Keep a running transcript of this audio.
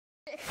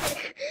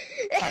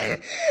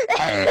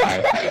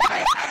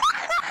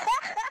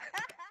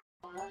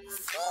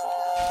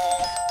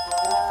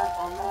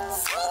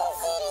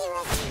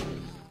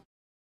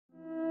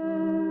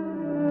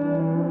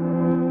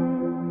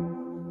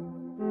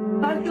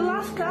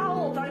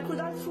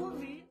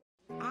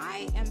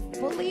I am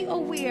fully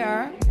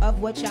aware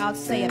of what y'all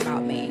say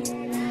about me.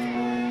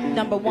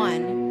 Number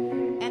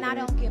one, and I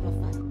don't give a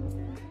fuck.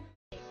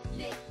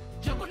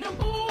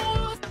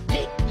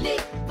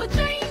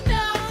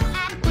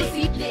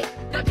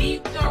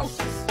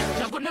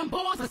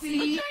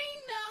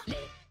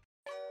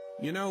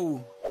 You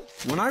know,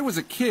 when I was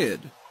a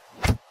kid,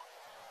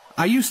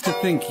 I used to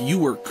think you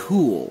were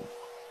cool.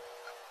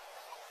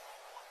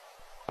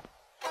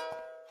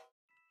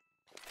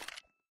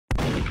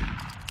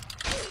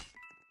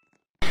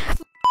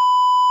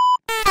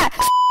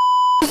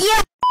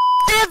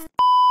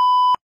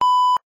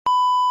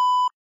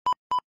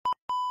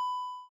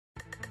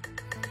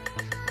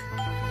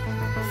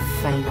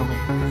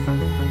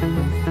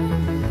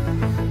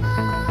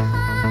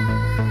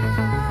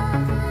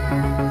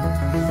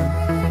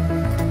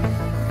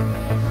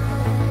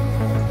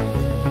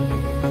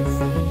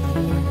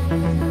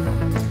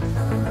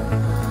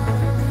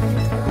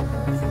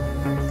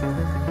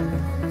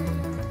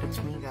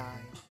 It's me, guys.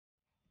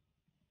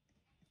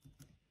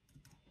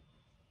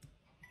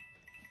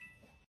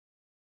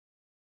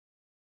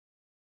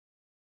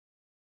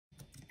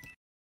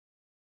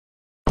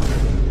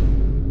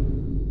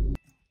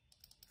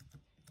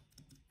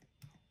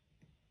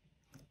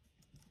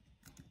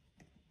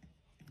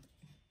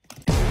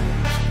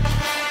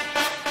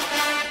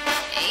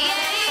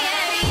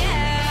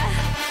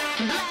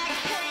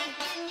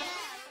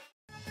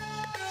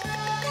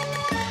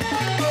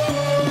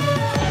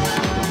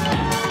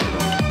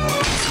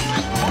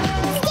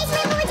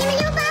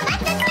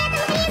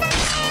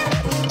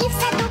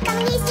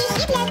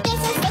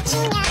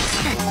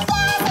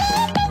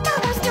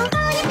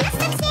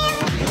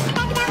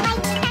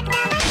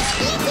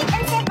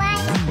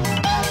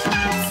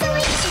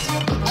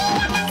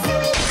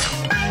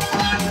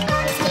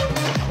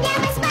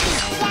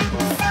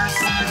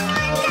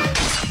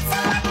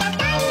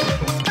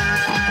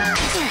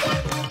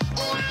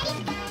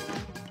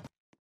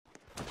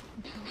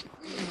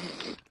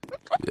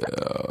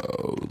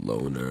 Yo,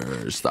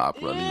 loner, stop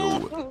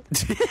running away.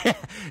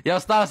 Yo,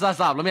 stop.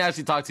 Let me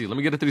actually talk to you. Let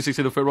me get a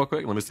 360 to fit real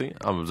quick. Let me see.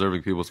 I'm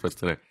observing people's fits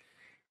today.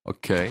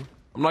 Okay.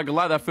 I'm not gonna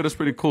lie, that fit is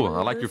pretty cool.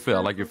 I like your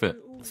fit.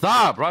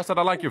 Stop, bro. I said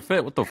I like your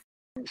fit. What the f?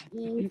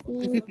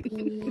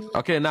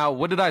 Okay, now,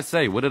 what did I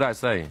say? What?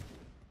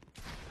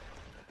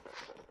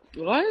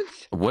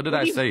 What did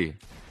I say?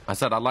 I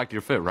said I like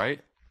your fit, right?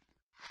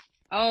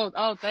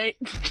 Oh, thank.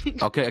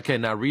 Okay,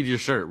 now read your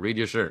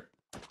shirt.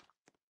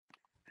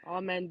 All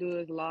men do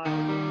is lie.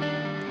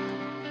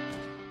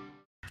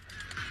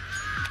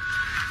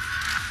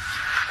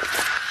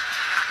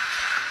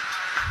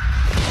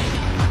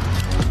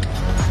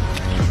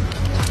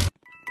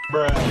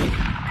 Bruh.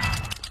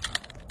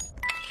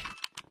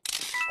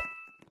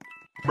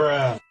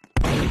 Bruh.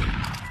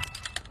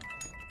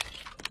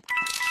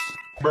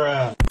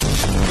 Bruh.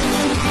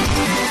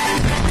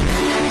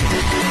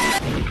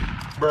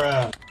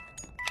 Bruh.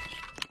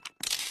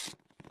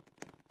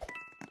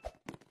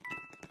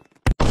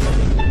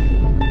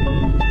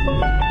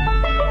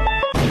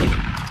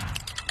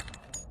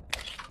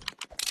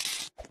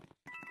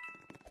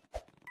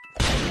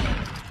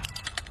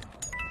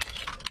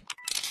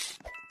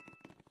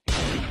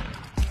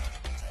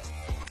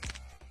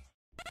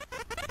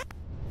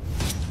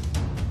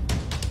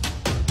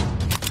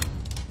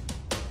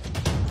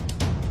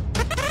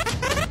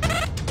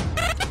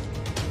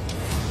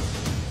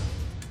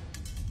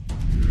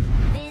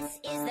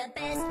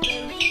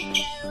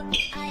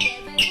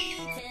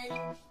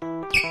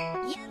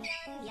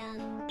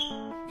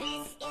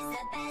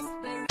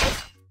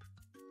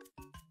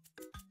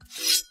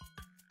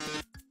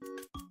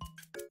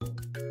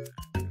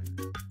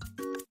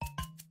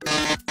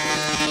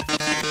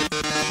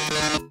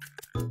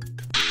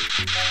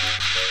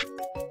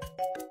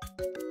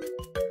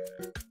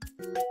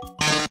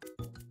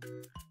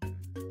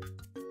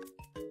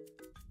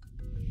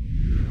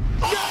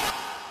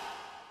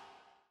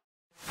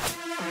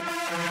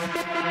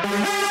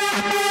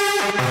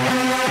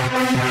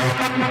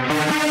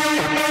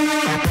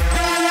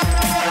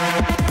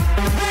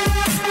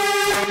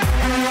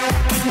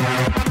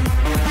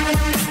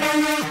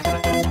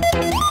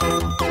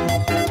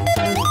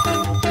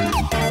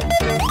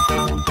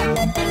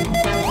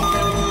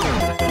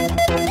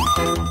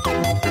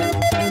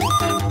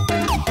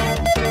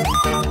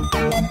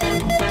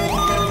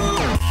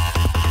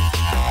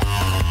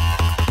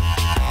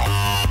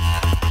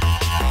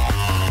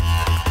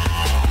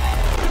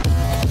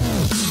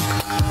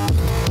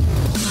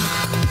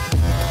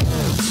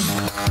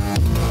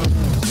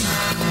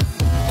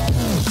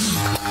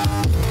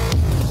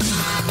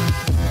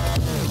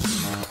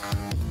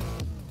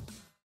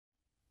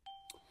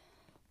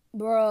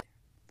 Bro.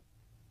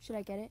 Should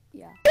I get it?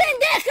 Yeah. In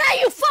this guy,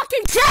 you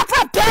fucking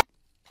chopper, bitch!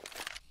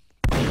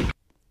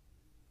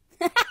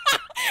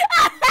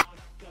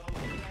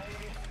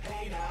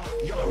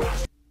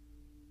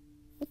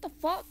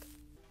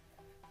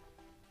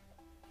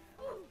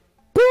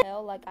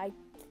 tell, like,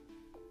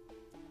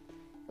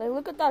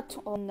 look at that.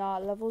 Oh,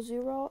 not level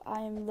 0.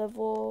 I am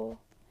level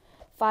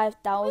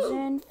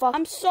 5,000. Fuck.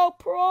 I'm so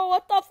pro.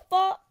 What the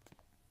fuck?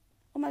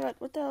 Oh my god,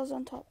 what the hell's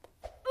on top?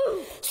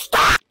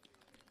 Stop!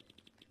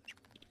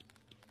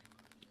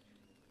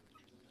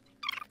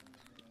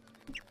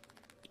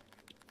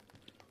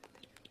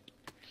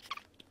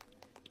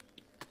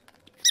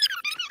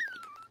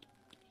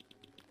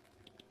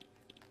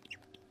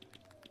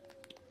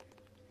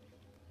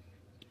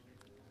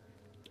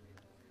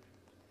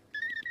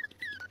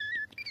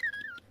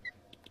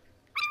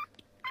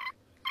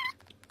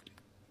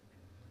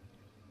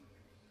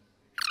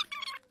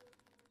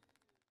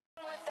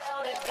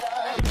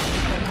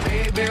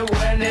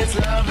 When it's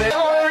love,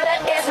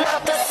 it's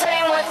not the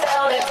same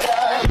without a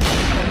gun.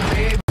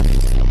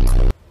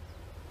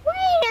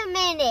 Wait a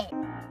minute.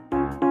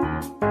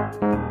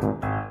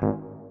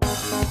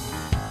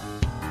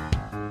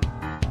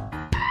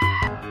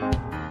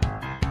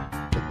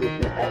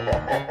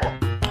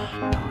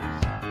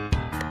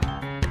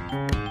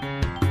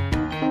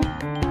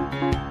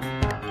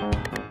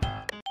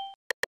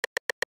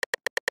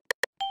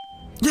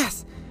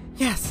 Yes!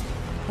 Yes!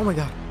 Oh my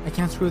god, I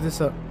can't screw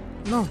this up.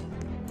 No.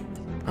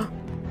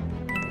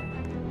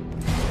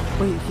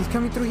 Wait, he's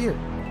coming through here.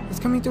 He's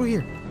coming through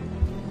here.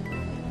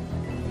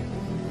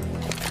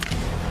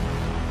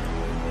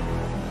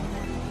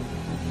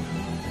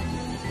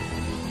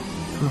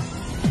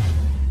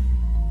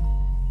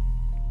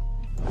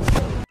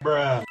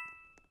 Bruh.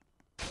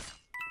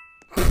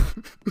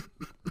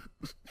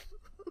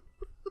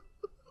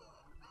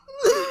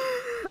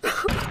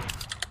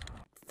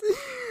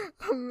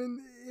 I'm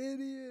an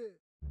idiot.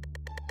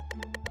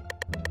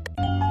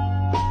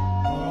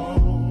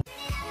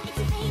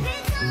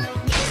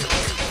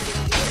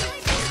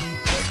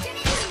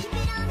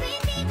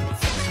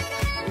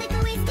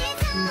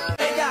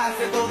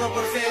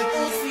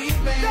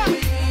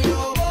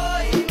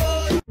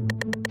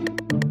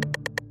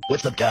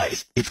 What's up,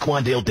 guys? It's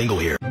Quandale Dingle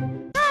here.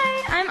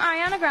 Hi, I'm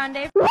Ariana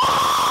Grande.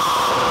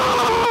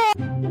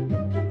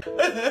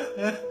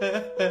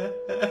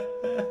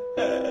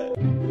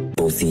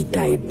 Pussy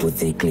tight,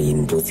 pussy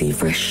clean, pussy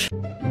fresh.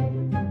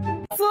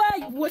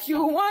 Slay! What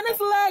you wanna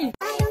slay?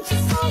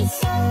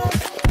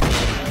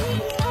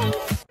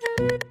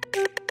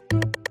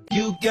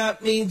 You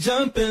got me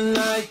jumping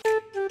like.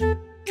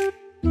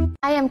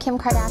 I am Kim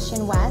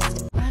Kardashian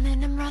West.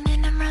 Running, I'm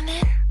running, I'm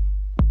running.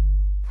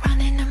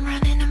 Running, I'm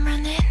running, I'm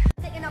running.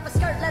 Taking off a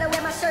skirt, let her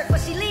wear my shirt. When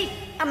she leave,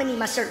 I'ma need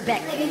my shirt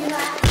back. One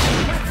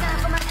time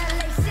for my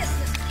LA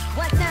sisters,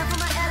 one time for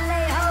my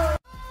LA hoes.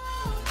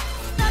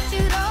 Thought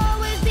you'd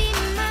always be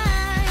mine.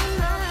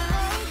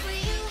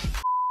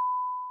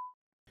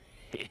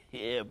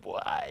 Yeah,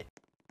 boy.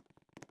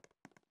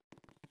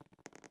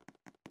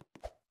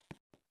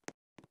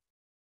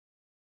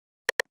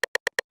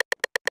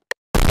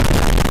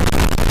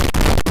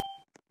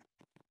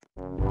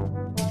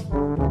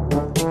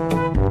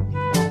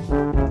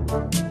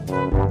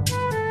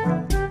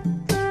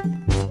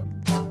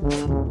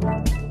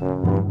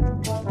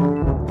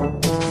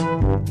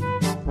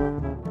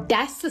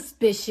 That's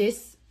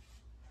suspicious.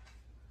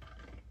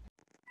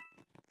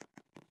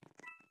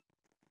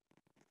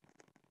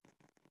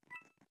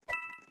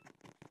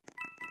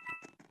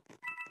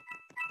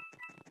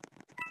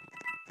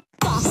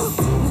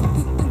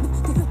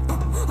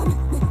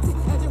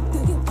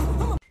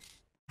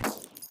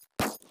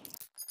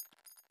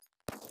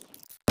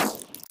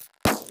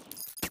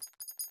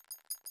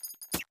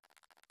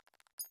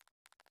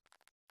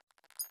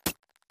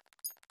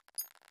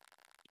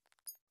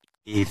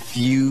 A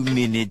few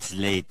minutes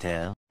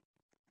later.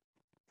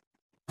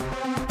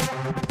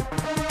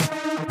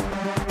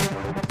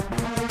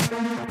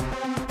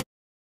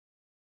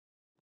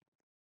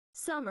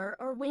 Summer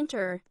or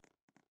winter?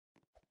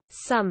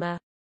 Summer.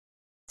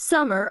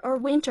 Summer or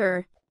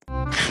winter?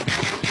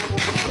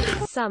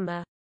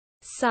 Summer.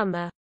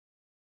 Summer.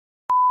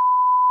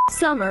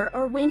 Summer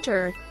or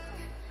winter?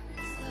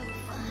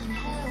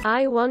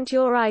 I want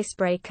your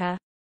icebreaker.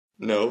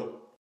 No.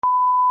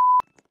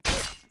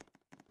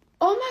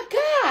 Oh my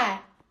god!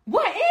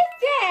 What is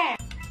that?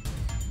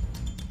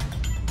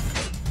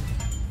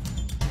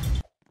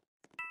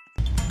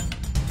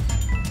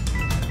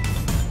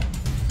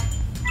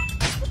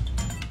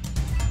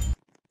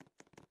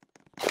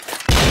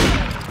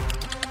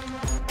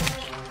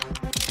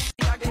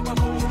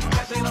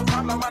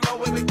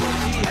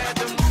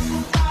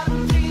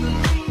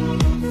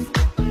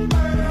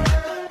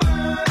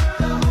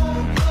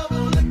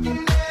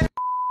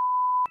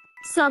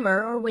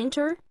 Summer or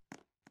winter?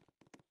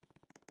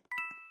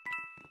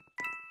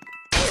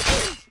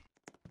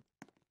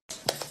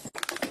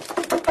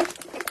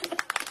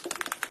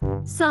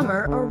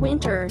 Summer or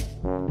winter?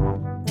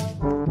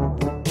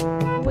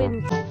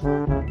 Winter.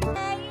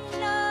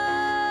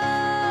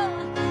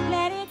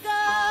 Let it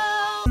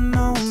go.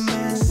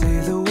 Moment, say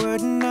the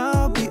word and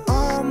I'll be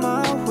on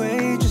my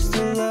way just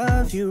to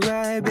love you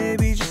right,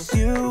 baby, just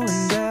you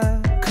and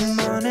I. Come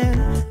on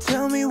in,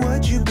 tell me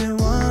what you've been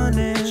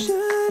wanting.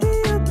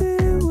 Shawty, I'll be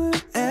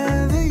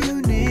whatever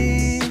you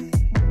need.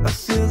 I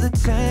feel the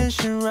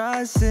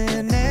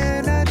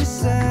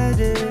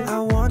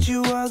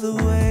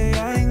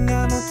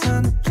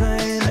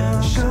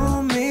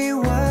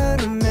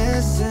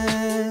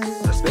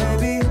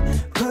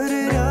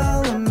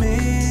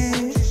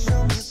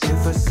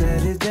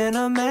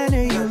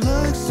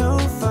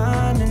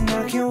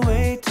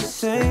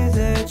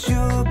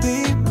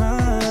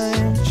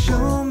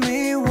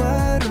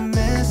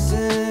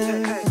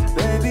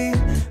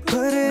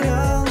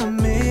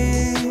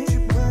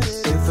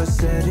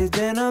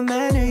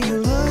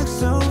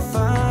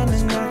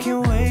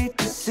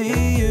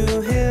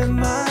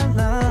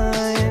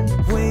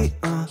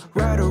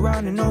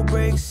and no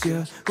brakes,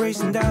 yeah.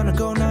 Racing down to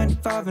go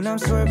 95 and I'm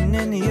swerving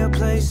into your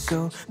place.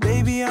 So,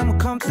 baby, I'ma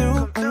come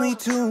through. Only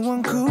 2 in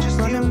 1 coupe.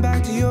 Running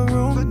back to your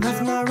room.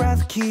 Nothing I'd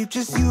rather keep.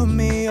 Just you and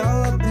me.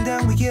 All up and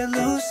down, we get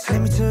loose.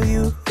 Let me tell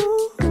you,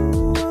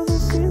 all the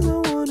things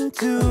I wanna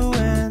do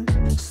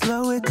and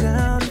slow it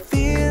down. The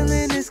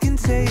feeling is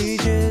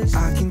contagious.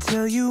 I can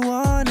tell you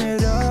want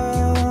it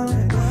all.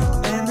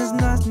 And there's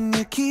nothing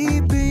you're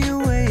keeping you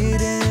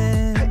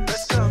waiting.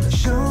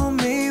 Show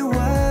me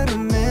what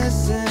I'm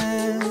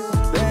missing.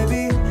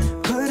 Baby,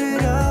 put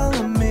it all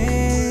on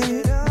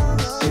me.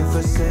 If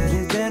I said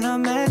it, then I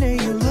meant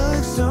it. You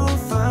look so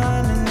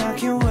fine, and I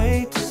can't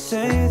wait to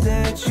say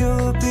that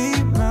you'll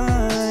be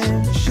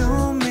mine.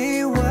 Show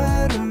me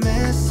what I'm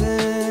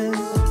missing.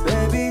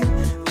 Baby,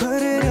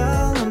 put it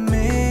all on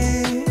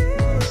me.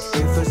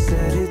 If I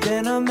said it,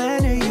 then I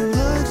meant it. You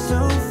look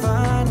so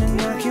fine,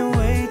 and I can't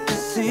wait to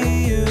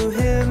see you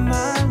hit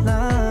my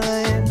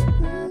line.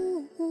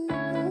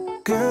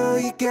 Girl,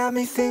 you got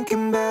me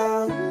thinking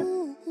about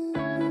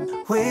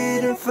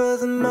waiting for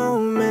the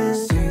moment.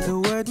 Say the